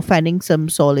 or finding some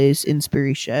solace,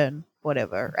 inspiration,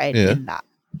 whatever, right, Yeah. in that.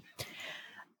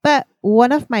 But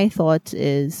one of my thoughts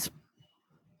is,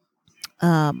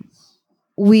 um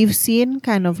we've seen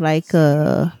kind of like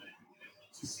a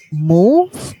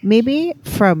move maybe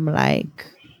from like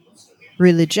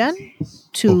religion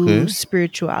to Okay.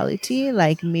 spirituality,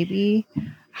 like maybe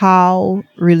how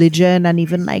religion and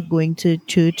even like going to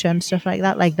church and stuff like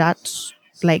that's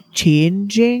like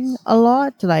changing a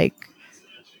lot, like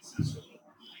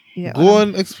you get what Go I'm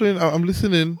on, explain. I'm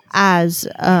listening. as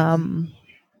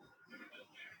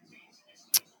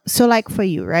so like for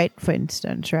you, right, for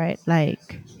instance, right,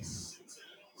 like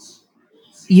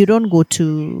you don't go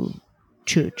to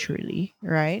church really,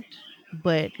 right,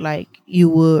 but like you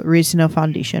were raised in a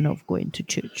foundation of going to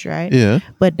church, right, Yeah.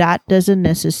 but that doesn't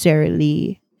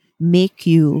necessarily make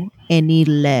you any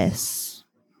less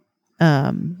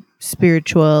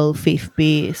spiritual, faith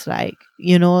based, like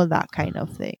that kind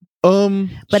of thing.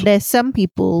 But So, there's some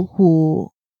people who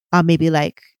are maybe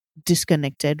like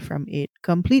disconnected from it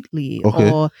completely,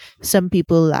 okay. or some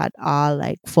people that are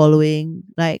like following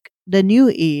like the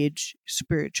new age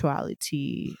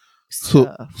spirituality So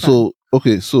stuff. so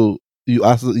okay. So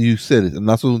you said it, and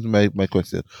that's what my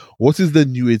question. What is the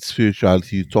new age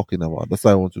spirituality you're talking about? That's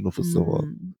what I want to know first of all.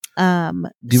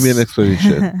 Give me an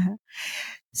explanation.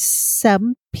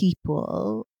 Some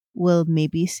people will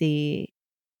maybe say,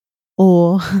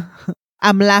 or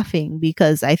I'm laughing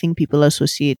because I think people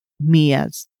associate me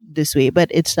as this way, but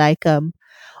it's like,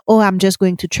 oh, I'm just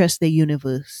going to trust the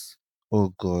universe.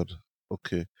 Oh God.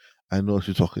 Okay. I know what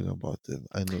you're talking about then.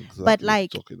 I know But exactly what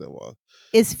like, you're talking about.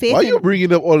 is Why faith are you in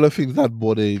bringing up all the things that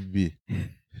bother me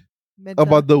mental?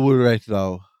 about the world right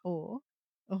now? Oh,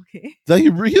 okay. That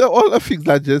you bring up all the things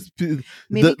that just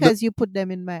Maybe the because you put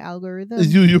them in my algorithm.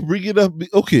 you bring it up.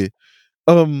 Okay.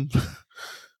 Um.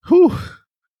 Whew.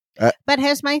 But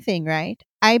here's my thing, right?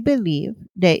 I believe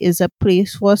there is a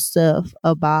place for stuff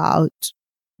about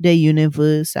the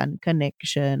universe and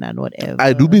connection and whatever.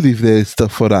 I do believe there is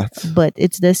stuff for that. But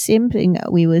it's the same thing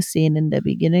that we were saying in the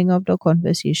beginning of the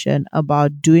conversation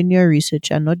about doing your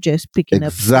research and not just picking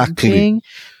Exactly. up something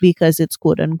because it's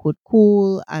quote unquote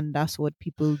cool and that's what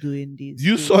people do in these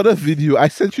You days. saw the video. I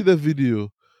sent you the video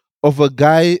of a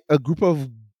group of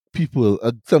people,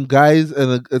 some guys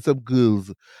and some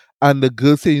girls. And the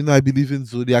girl saying, I believe in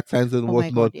zodiac signs and Oh my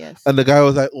whatnot. God, yes. And the guy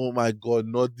was like, oh my God,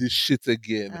 not this shit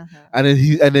again. Uh-huh.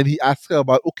 And then he asked her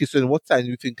about, okay, so in what sign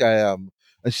you think I am?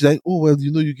 And she's like, oh, well,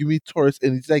 you give me Taurus.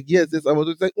 And he's like, yes, I'm a.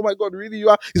 He's like, oh my God, really you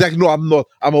are? He's like, no, I'm not.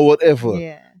 I'm a whatever.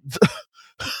 Yeah.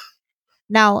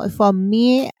 Now, for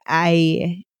me,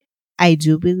 I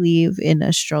do believe in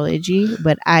astrology,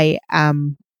 but I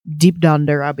am deep down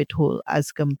the rabbit hole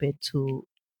as compared to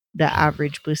the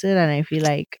average person. And I feel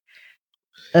like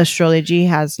astrology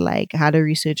has like had a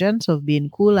resurgence of being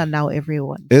cool and now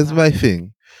everyone. Here's my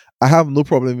thing. I have no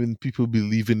problem in people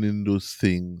believing in those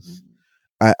things.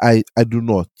 I do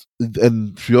not.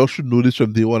 And you all should know this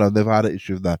from day one. I've never had an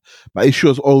issue with that. My issue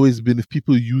has always been if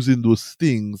people using those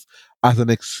things as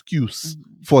an excuse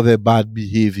for their bad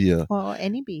behavior. Or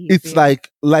any behavior. It's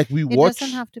like we it watch. It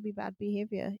doesn't have to be bad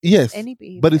behavior. Yes, any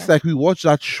behavior. but it's like we watched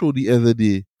that show the other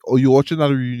day, or you're watching that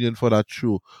reunion for that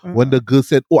show when Uh-huh. the girl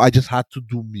said, "Oh, I just had to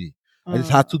do me. I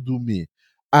just had to do me,"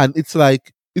 and it's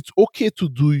like it's okay to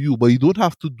do you, but you don't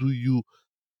have to do you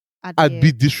at and the be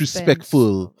expense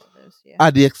disrespectful of others. Yeah.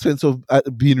 at the expense of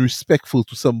being respectful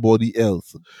to somebody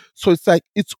else. So it's like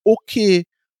it's okay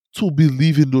to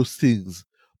believe in those things,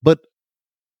 but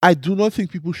I do not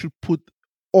think people should put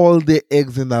all their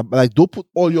eggs in that. Like, don't put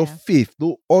all your Yeah. faith,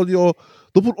 don't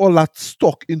put all that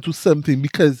stock into something,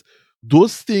 because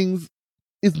those things,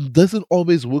 it doesn't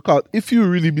always work out. If you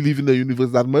really believe in the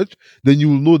universe that much, then you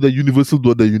will know the universe will do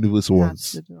what the universe Has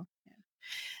wants. to do. Yeah.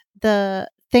 The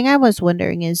thing I was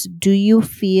wondering is, do you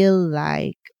feel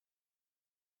like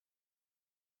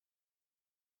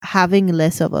having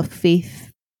less of a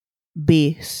faith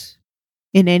base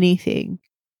in anything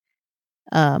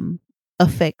um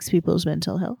affects people's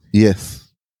mental health?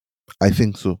 Yes, I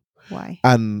think so. Why?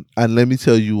 And let me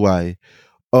tell you why.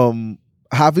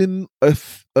 Having I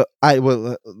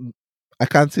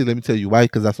can't say let me tell you why,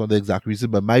 because that's not the exact reason,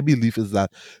 but my belief is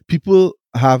that people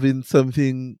having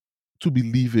something to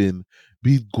believe in,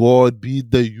 be it God, be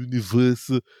it the universe,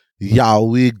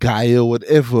 Yahweh, Gaia,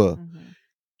 whatever, Mhm.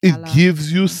 it Allah.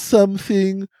 gives you Mhm.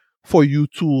 something for you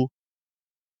to,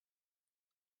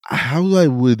 how do I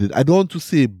word it? I don't want to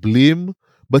say blame,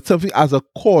 but something as a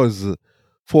cause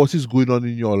for what is going on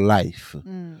in your life.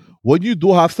 Mm. When you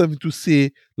don't have something to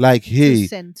say, like, To hey,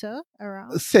 center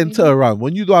around. center maybe? around.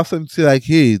 When you don't have something to say, like,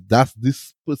 hey, that's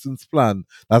this person's plan,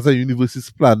 that's the universe's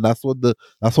plan, that's what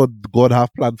God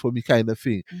have planned for me, kind of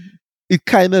thing. Mhm. It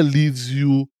kind of leaves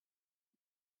you,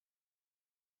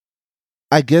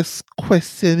 I guess,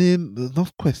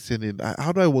 not questioning.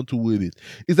 How do I want to word it?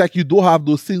 It's like you don't have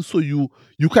those things, so you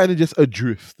kind of just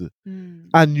adrift, Mm.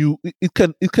 and it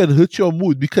can hurt your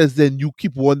mood, because then you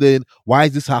keep wondering, why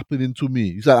is this happening to me?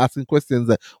 You start asking questions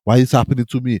like, why is this happening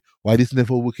to me? Why this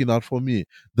never working out for me?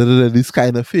 These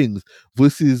kind of things.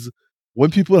 Versus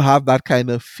when people have that kind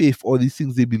of faith or these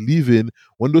things they believe in,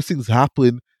 when those things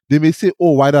happen, they may say,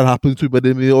 oh, why that happened to me? But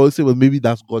they may also say, well, maybe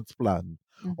that's God's plan.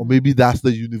 Or Mhm. maybe that's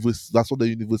the universe. That's what the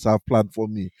universe have planned for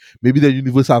me. Maybe the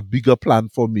universe have bigger plan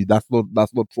for me. That's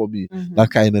not for me. Mhm. That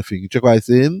kind of thing. You check what I'm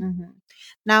saying? Mhm.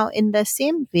 Now, in the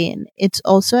same vein, it's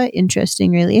also an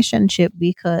interesting relationship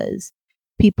because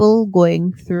people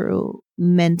going through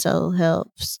mental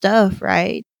health stuff,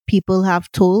 right? People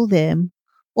have told them,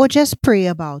 or just pray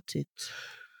about it.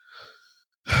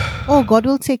 Oh, God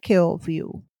will take care of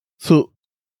you. So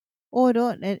Oh,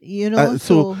 don't, you know,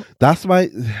 so so. that's my.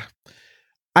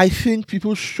 I think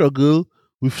people struggle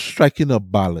with striking a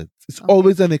balance. It's Okay.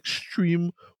 always an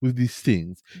extreme with these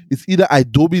things. Mhm. It's either I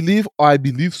don't believe or I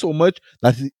believe so much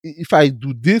that if I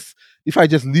do this, if I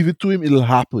just leave it to him, it'll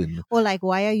happen. Or like,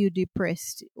 why are you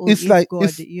depressed? Or It's if like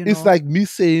God, you it's know. like me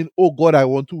saying, "Oh God, I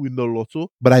want to win the lotto,"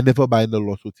 but I never buy the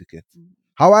lotto ticket. Mhm.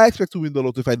 How I expect to win the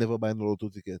lotto if I never buy the lotto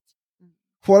ticket? Mhm.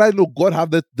 For all I know, God have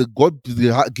the God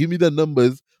give me the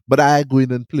numbers, but I go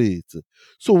in and play it.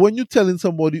 So when you're telling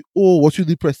somebody, "Oh, what you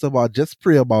depressed about?" Just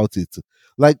pray about it.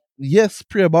 Like, yes,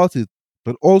 pray about it,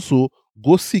 but also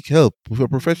go seek help with a Mhm.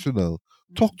 professional.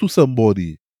 Talk to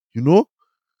somebody. You know,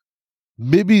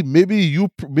 maybe you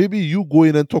go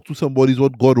in and talk to somebody is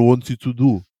what God wants you to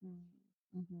do. Mhm.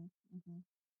 Mhm.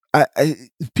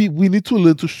 Mhm. We need to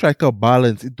learn to strike a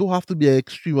balance. It don't have to be an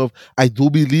extreme of I do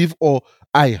believe or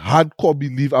I hardcore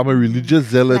believe I'm a religious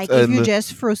zealot Like if you and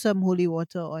just throw some holy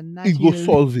water on that, it go you'll.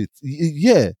 solve it.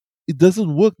 Yeah, it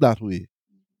doesn't work that way.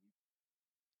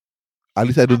 At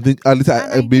least I don't And think. At least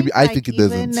and I maybe think I like think it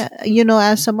even doesn't.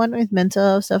 as someone with mental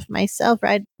health stuff myself,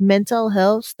 right? Mental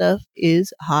health stuff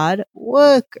is hard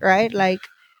work, right? Like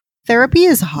therapy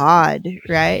is hard,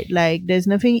 right? Like there's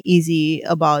nothing easy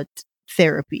about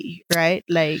therapy, right?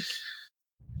 Like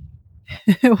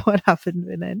what happened,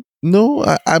 Vinan? No,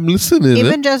 I'm listening.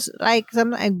 Even just like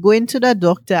going to the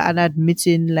doctor and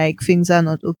admitting like things are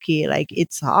not okay, like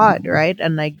it's hard, right?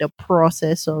 And like the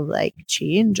process of like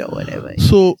change or whatever it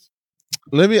So is.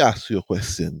 let me ask you a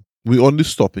question. We're on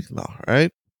this topic now,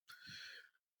 right?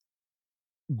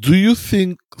 Do you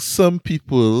think some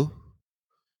people,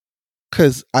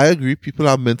 because I agree, people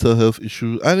have mental health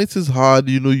issues, and it is hard.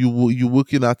 You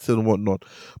working at it and whatnot.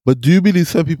 But do you believe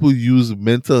some people use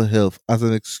mental health as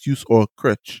an excuse or a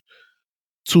crutch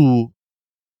to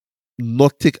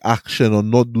not take action or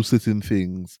not do certain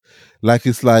things? Like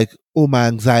it's like, oh, my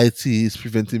anxiety is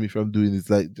preventing me from doing it.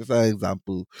 Like just an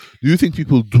example. Do you think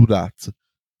people do that?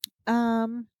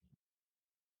 Um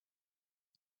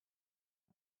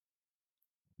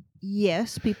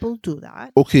yes, people do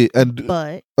that, Okay, and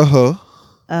but uh-huh.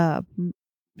 um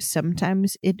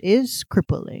sometimes it is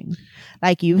crippling.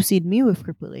 Like you've seen me with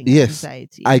crippling Yes,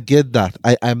 anxiety. I get that.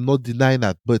 I'm not denying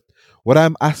that. But what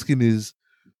I'm asking is,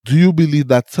 do you believe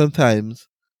that sometimes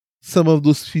some of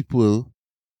those people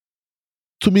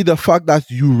to me, the fact that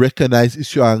you recognize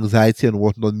it's your anxiety and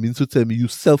whatnot means to tell me you're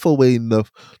self-aware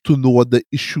enough to know what the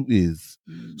issue is.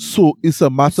 So it's a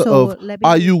matter So of, let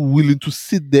are me you willing to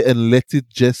sit there and let it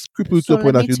just cripple you to so a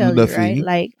point let me that you do tell you, right? nothing?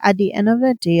 Like at the end of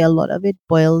the day, a lot of it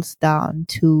boils down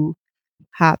to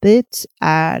habits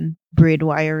and brain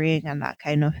wiring and that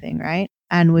kind of thing, right?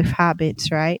 And with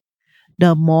habits, right?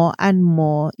 The more and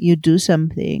more you do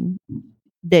something,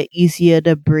 the easier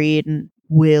the brain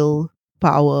will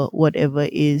power whatever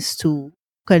is to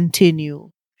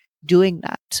continue doing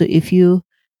that. So if you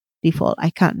default, I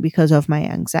can't because of my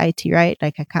anxiety, right?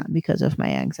 Like I can't because of my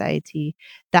anxiety.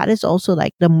 That is also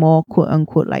like the more quote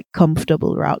unquote like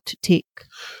comfortable route to take.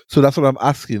 So that's what I'm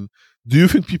asking. Do you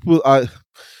think people are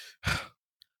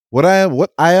what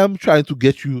I am trying to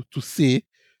get you to say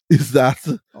is that,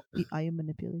 Oh, are you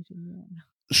manipulating me? Right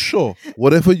sure,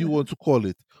 whatever you want to call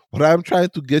it, what I'm trying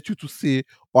to get you to say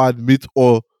or admit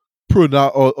or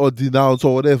pronounce or denounce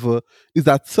or whatever is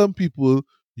that some people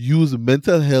use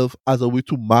mental health as a way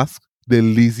to mask their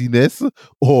laziness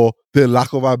or their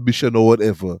lack of ambition or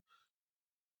whatever.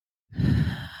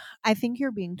 I think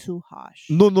you're being too harsh.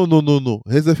 No, no, no, no, no.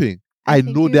 Here's the thing. I I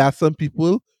think know there you're are some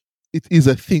people, it is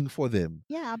a thing for them.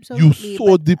 Yeah, You absolutely.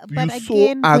 so deep, you But so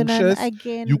again, Vernon, anxious, you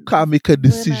again, can't make a Vernon,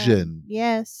 decision.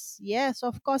 yes, yes,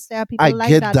 of course there are I people like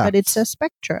get that, but that. it's a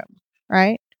spectrum,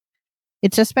 right?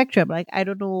 It's a spectrum. Like I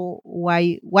don't know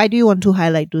why do you want to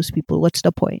highlight those people? What's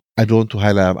the point? I don't want to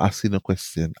highlight, I'm asking a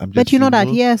question. I'm But just you know that,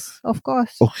 saying, yes, of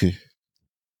course. okay.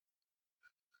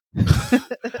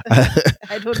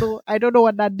 I don't know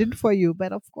what that did for you,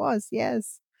 but of course,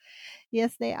 yes.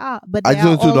 Yes, they are. But I they just are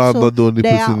want to know I'm also not the only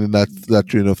they are person in that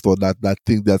train of thought that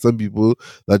think there are some people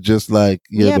that just like,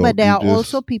 yeah, but there you are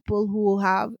also just, people who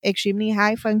have extremely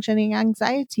high functioning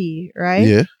anxiety, right?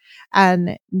 yeah.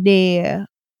 And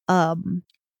um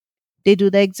they do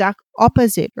the exact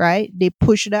opposite, right? They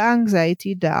push the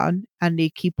anxiety down and they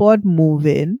keep on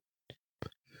moving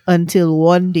until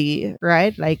one day,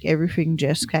 right? Like everything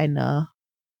just kind of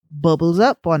bubbles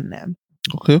up on them.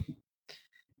 Okay.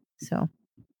 So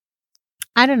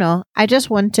I don't know. I just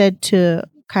wanted to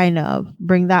kind of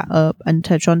bring that up and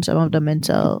touch on some of the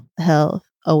mental health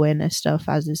awareness stuff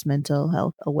as this mental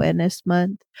health awareness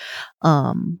month.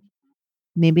 Um,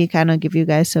 maybe kind of give you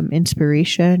guys some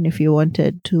inspiration if you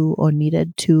wanted to or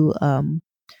needed to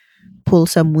pull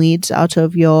some weeds out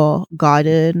of your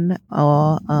garden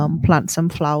or plant some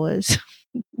flowers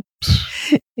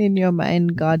in your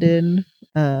mind garden,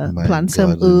 My plant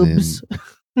some gardening. herbs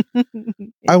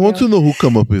I in want to know who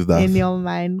come up with that. in your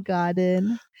mind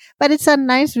garden. But it's a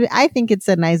nice, I think it's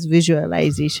a nice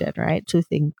visualization, right? To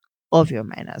think of your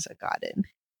mind as a garden.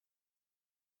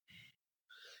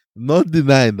 Not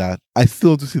denying that. I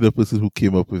still want to see the person who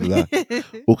came up with that.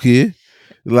 Okay?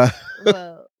 Like,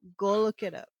 Well, go look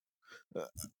it up.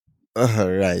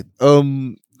 all right.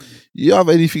 You have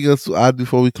anything else to add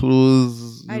before we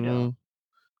close? I don't.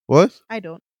 What? I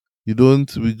don't. You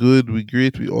don't? We good? We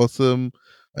great? We awesome?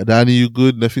 Danny, you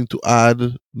good? Nothing to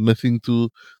add? Nothing to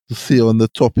say on the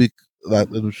topic that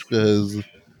Anushka has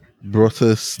brought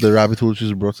us, the rabbit hole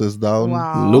she's brought us down?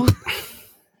 Wow. Nope.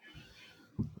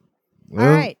 All Well,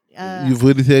 right. you've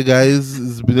heard it here, guys.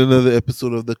 It's been another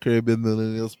episode of the Caribbean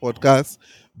Millennials podcast.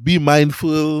 Be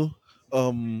mindful.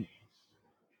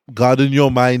 Garden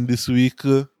your mind this week.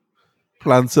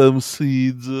 Plant some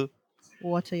seeds.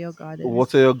 Water your garden.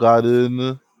 Water your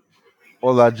garden.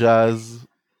 All that jazz.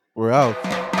 We're out.